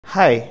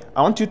Hi,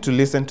 I want you to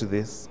listen to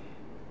this.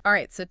 All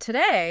right, so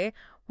today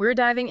we're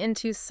diving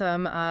into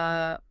some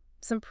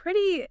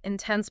pretty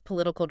intense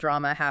political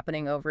drama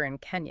happening over in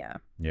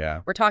Kenya. Yeah,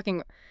 We're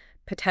talking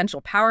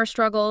potential power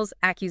struggles,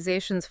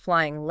 accusations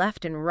flying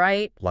left and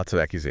right. lots of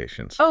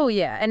accusations. Oh,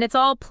 yeah, and it's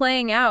all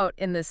playing out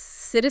in this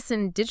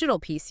Citizen Digital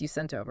piece you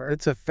sent over.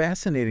 It's a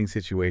fascinating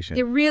situation.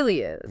 It really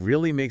is.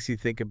 Really makes you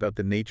think about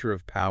the nature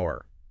of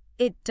power.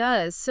 It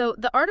does. So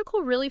the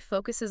article really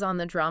focuses on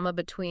the drama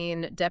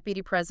between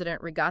Deputy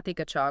President Rigathi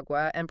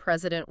Gachagua and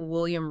President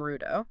William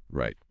Ruto,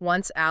 Right.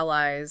 once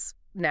allies,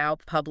 now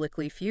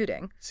publicly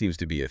feuding. Seems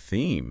to be a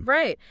theme.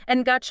 Right.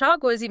 And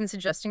Gachagua is even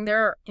suggesting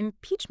there are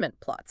impeachment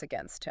plots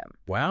against him.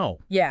 Wow.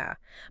 Yeah.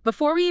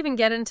 Before we even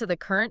get into the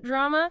current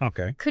drama,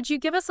 Okay. could you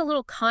give us a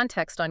little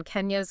context on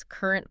Kenya's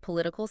current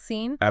political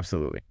scene?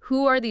 Absolutely.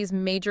 Who are these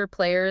major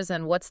players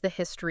and what's the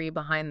history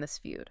behind this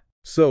feud?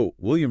 So,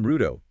 William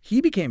Ruto,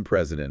 he became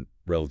president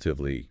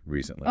relatively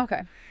recently.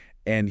 Okay.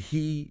 And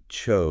he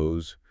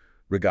chose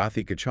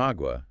Rigathi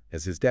Gachagua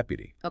as his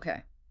deputy.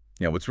 Okay.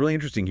 Now, what's really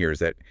interesting here is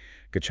that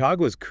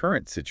Gachagua's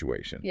current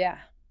situation, Yeah.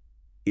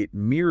 it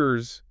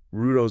mirrors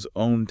Ruto's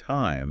own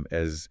time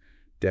as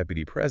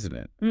deputy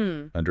president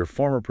under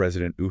former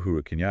President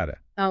Uhuru Kenyatta.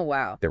 Oh,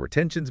 wow. There were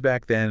tensions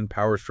back then,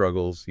 power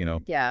struggles,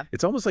 Yeah.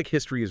 It's almost like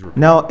history is...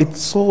 Now,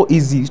 it's so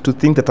easy to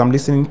think that I'm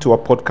listening to a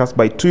podcast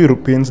by two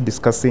Europeans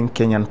discussing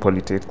Kenyan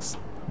politics.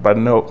 But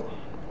no,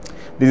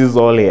 this is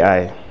all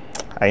AI.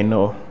 I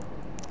know.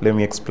 Let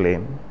me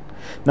explain.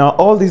 Now,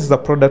 all this is a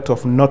product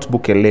of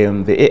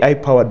NotebookLM, the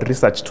AI-powered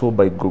research tool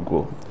by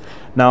Google.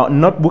 Now,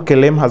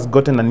 NotebookLM has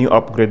gotten a new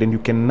upgrade, and you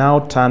can now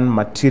turn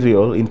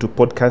material into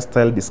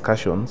podcast-style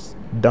discussions,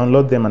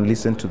 download them, and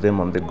listen to them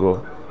on the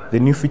go. The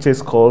new feature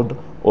is called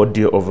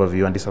Audio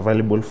Overview, and is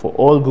available for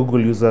all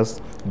Google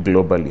users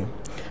globally.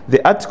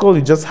 The article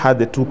you just heard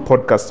the two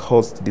podcast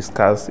hosts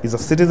discuss is a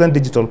Citizen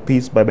Digital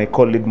piece by my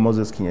colleague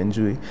Moses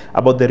Kinyanjui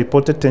about the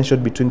reported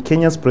tension between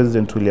Kenya's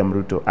President William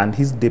Ruto and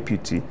his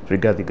deputy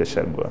Rigathi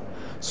Gachagua.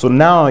 So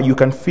now you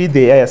can feed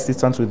the AI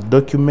assistant with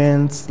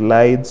documents,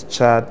 slides,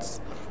 charts,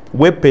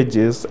 web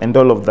pages, and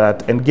all of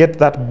that, and get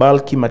that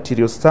bulky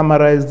material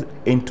summarized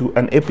into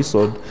an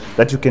episode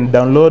that you can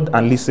download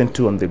and listen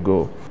to on the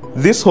go.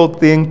 This whole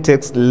thing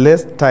takes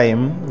less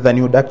time than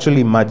you would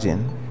actually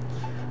imagine.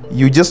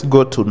 You just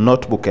go to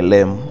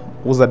NotebookLM,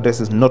 whose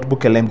address is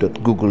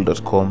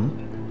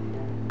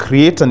notebooklm.google.com,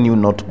 create a new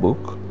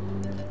notebook,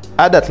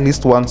 add at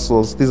least one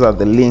source. These are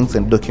the links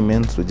and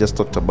documents we just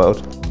talked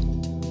about.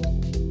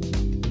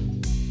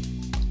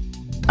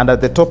 And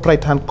at the top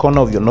right-hand corner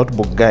of your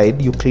notebook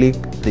guide, you click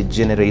the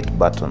Generate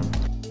button.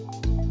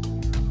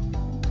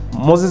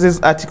 Moses'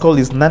 article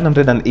is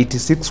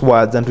 986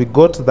 words, and we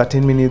got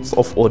 13 minutes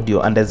of audio.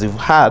 And as you've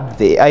heard,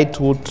 the AI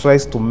tool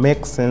tries to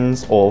make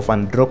sense of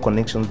and draw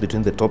connections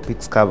between the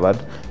topics covered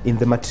in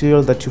the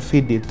material that you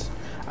feed it.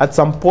 At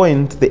some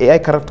point, the AI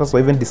characters were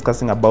even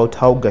discussing about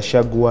how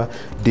Gachagua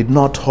did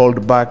not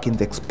hold back in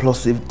the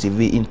explosive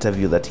TV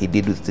interview that he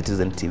did with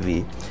Citizen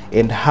TV,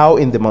 and how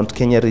in the Mount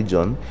Kenya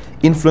region,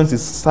 influence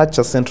is such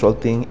a central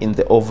thing in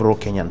the overall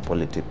Kenyan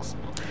politics.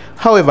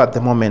 However, at the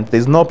moment, there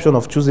is no option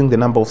of choosing the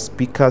number of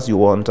speakers you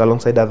want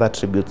alongside other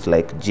attributes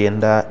like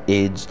gender,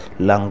 age,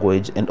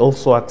 language, and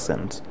also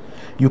accent.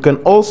 You can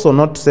also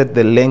not set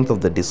the length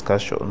of the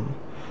discussion.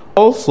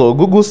 Also,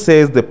 Google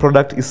says the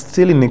product is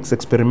still in its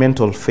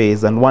experimental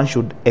phase and one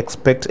should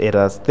expect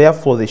errors.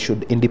 Therefore, they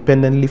should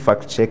independently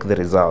fact-check the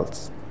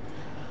results.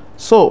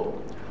 So,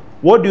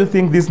 what do you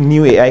think these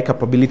new AI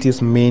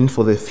capabilities mean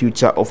for the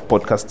future of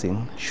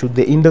podcasting? Should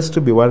the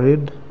industry be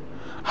worried?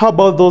 How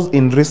about those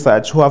in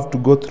research who have to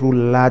go through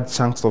large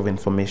chunks of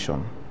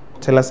information?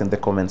 Tell us in the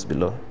comments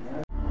below.